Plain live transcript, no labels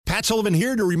Matt Sullivan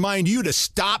here to remind you to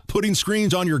stop putting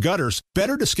screens on your gutters.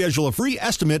 Better to schedule a free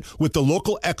estimate with the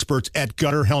local experts at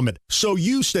Gutter Helmet so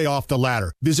you stay off the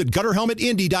ladder. Visit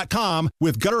GutterHelmetIndy.com.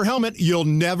 With Gutter Helmet, you'll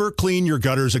never clean your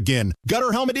gutters again.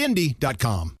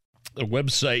 GutterHelmetIndy.com. A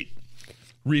website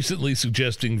recently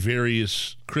suggesting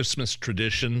various Christmas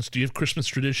traditions. Do you have Christmas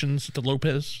traditions at the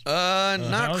Lopez? Not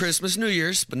house? Christmas, New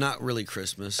Year's, but not really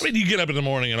Christmas. I mean, you get up in the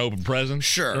morning and open presents.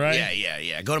 Sure. Right?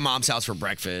 Yeah. Go to mom's house for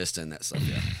breakfast and that stuff,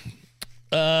 yeah.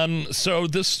 So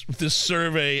this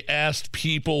survey asked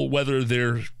people whether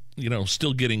they're,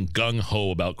 still getting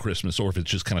gung-ho about Christmas or if it's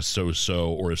just kind of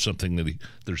so-so or if something that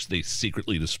they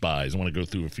secretly despise. I want to go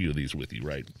through a few of these with you,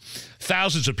 right?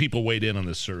 Thousands of people weighed in on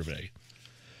this survey.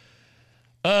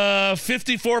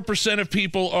 54% of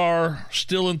people are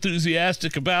still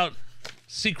enthusiastic about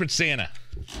Secret Santa.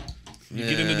 You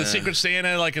get into the Secret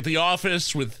Santa like at the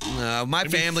office with my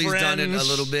family's done it a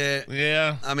little bit.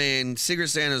 Yeah. I mean, Secret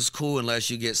Santa's cool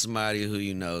unless you get somebody who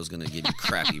you know is going to give you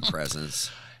crappy presents.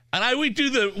 And we do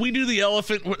the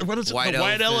elephant. What is it? White the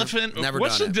white elephant. Never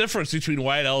What's done the difference between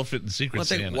white elephant and Secret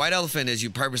Santa? Santa? White elephant is you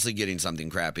purposely getting something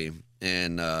crappy,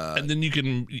 and then you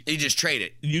just trade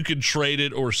it. You can trade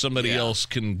it, or somebody else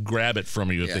can grab it from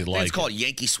you if they like. It's called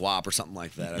Yankee Swap or something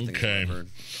like that. I think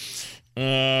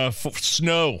Okay.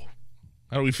 Snow.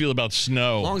 How do we feel about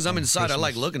snow? As long as I'm inside, Christmas. I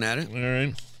like looking at it. All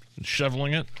right.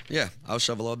 Shoveling it? Yeah, I'll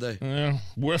shovel all day.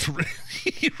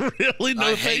 Really? No,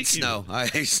 I hate snow. I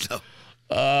hate snow.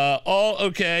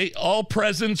 All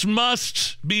presents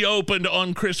must be opened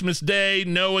on Christmas Day.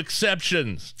 No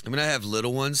exceptions. I mean, I have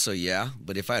little ones, so yeah.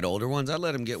 But if I had older ones, I'd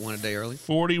let them get one a day early.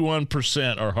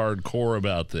 41% are hardcore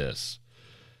about this.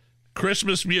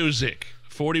 Christmas music.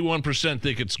 41%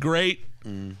 think it's great.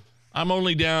 I'm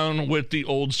only down with the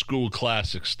old school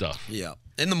classic stuff. Yeah.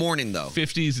 In the morning, though.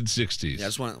 50s and 60s. Yeah, I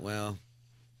just want,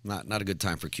 not a good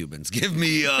time for Cubans. Give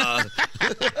me, Okay.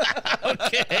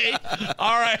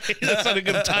 All right. That's not a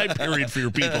good time period for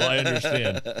your people. I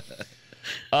understand.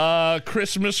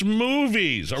 Christmas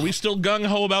movies. Are we still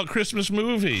gung-ho about Christmas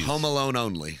movies? Home Alone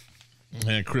only.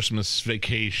 And Christmas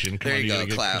Vacation. There you go.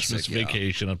 Classic. Christmas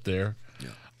Vacation up there.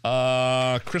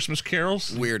 Yeah. Christmas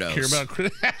carols. Weirdos. Care about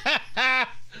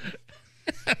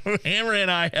Hammer and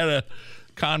I had a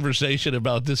conversation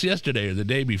about this yesterday or the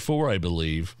day before, I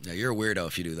believe. Yeah, you're a weirdo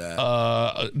if you do that.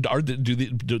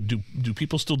 Do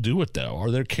people still do it though?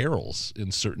 Are there carols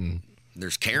in certain?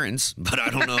 There's Karens, but I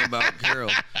don't know about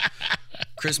carols.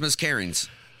 Christmas Karens.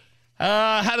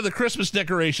 How do the Christmas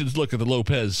decorations look at the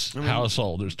Lopez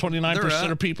household? There's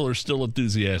 29% of people are still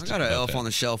enthusiastic. I got an elf on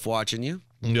the shelf watching you.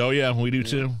 Oh yeah, we do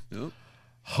too. Yep.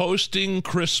 Hosting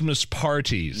Christmas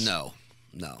parties. No.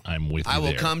 I'm with you. I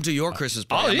will there. come to your Christmas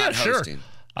party. I'm not hosting. Sure.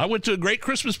 I went to a great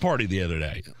Christmas party the other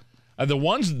day. And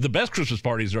the best Christmas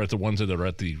parties are the ones that are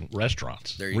at the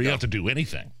restaurants. There you where go. You have to do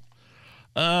anything.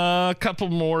 A couple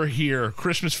more here.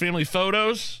 Christmas family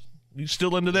photos. You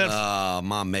still into that?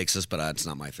 Mom makes us, but it's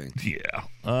not my thing. Yeah.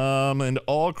 And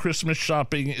all Christmas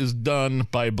shopping is done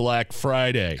by Black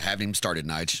Friday. I haven't even started,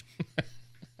 Nige.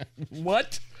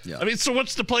 What? Yeah. I mean, so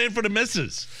what's the plan for the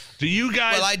missus? Do you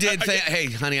guys... Well, I did hey,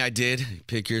 honey, I did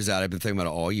pick yours out. I've been thinking about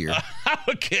it all year.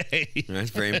 Okay. It's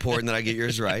very important that I get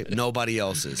yours right. Nobody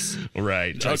else's.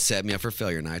 Right. You try to set me up for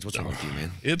failure, Nige. What's wrong with you,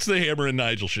 man? It's the Hammer and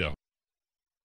Nigel Show.